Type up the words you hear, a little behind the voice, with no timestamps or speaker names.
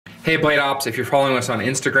Hey BladeOps, if you're following us on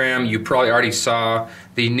Instagram, you probably already saw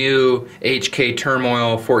the new HK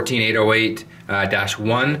Turmoil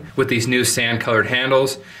 14808-1 with these new sand colored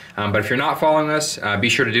handles. But if you're not following us, be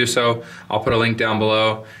sure to do so. I'll put a link down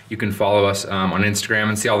below. You can follow us on Instagram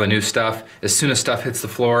and see all the new stuff. As soon as stuff hits the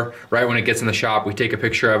floor, right when it gets in the shop, we take a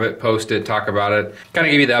picture of it, post it, talk about it, kind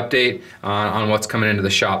of give you the update on what's coming into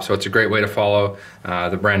the shop. So it's a great way to follow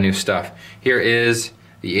the brand new stuff. Here is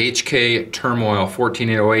the HK Turmoil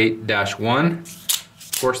 14808-1.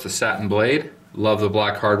 Of course, the satin blade. Love the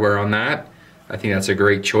black hardware on that. I think that's a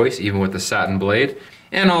great choice, even with the satin blade.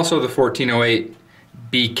 And also the 1408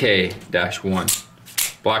 BK-1.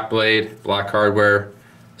 Black blade, black hardware,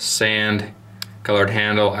 sand, colored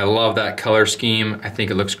handle. I love that color scheme. I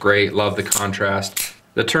think it looks great. Love the contrast.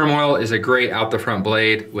 The Turmoil is a great out the front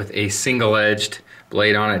blade with a single-edged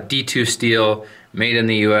blade on it. D2 steel, made in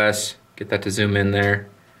the US. Get that to zoom in there.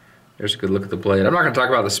 There's a good look at the blade. I'm not going to talk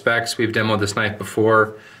about the specs. We've demoed this knife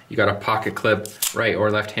before. You got a pocket clip, right or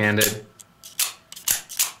left-handed.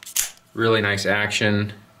 Really nice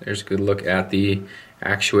action. There's a good look at the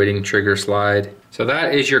actuating trigger slide. So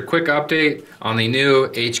that is your quick update on the new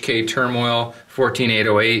HK Turmoil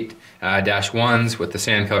 14808-1s with the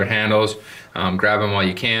sand colored handles. Grab them while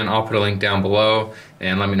you can. I'll put a link down below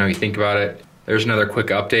and let me know what you think about it. There's another quick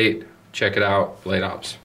update. Check it out, BladeOps.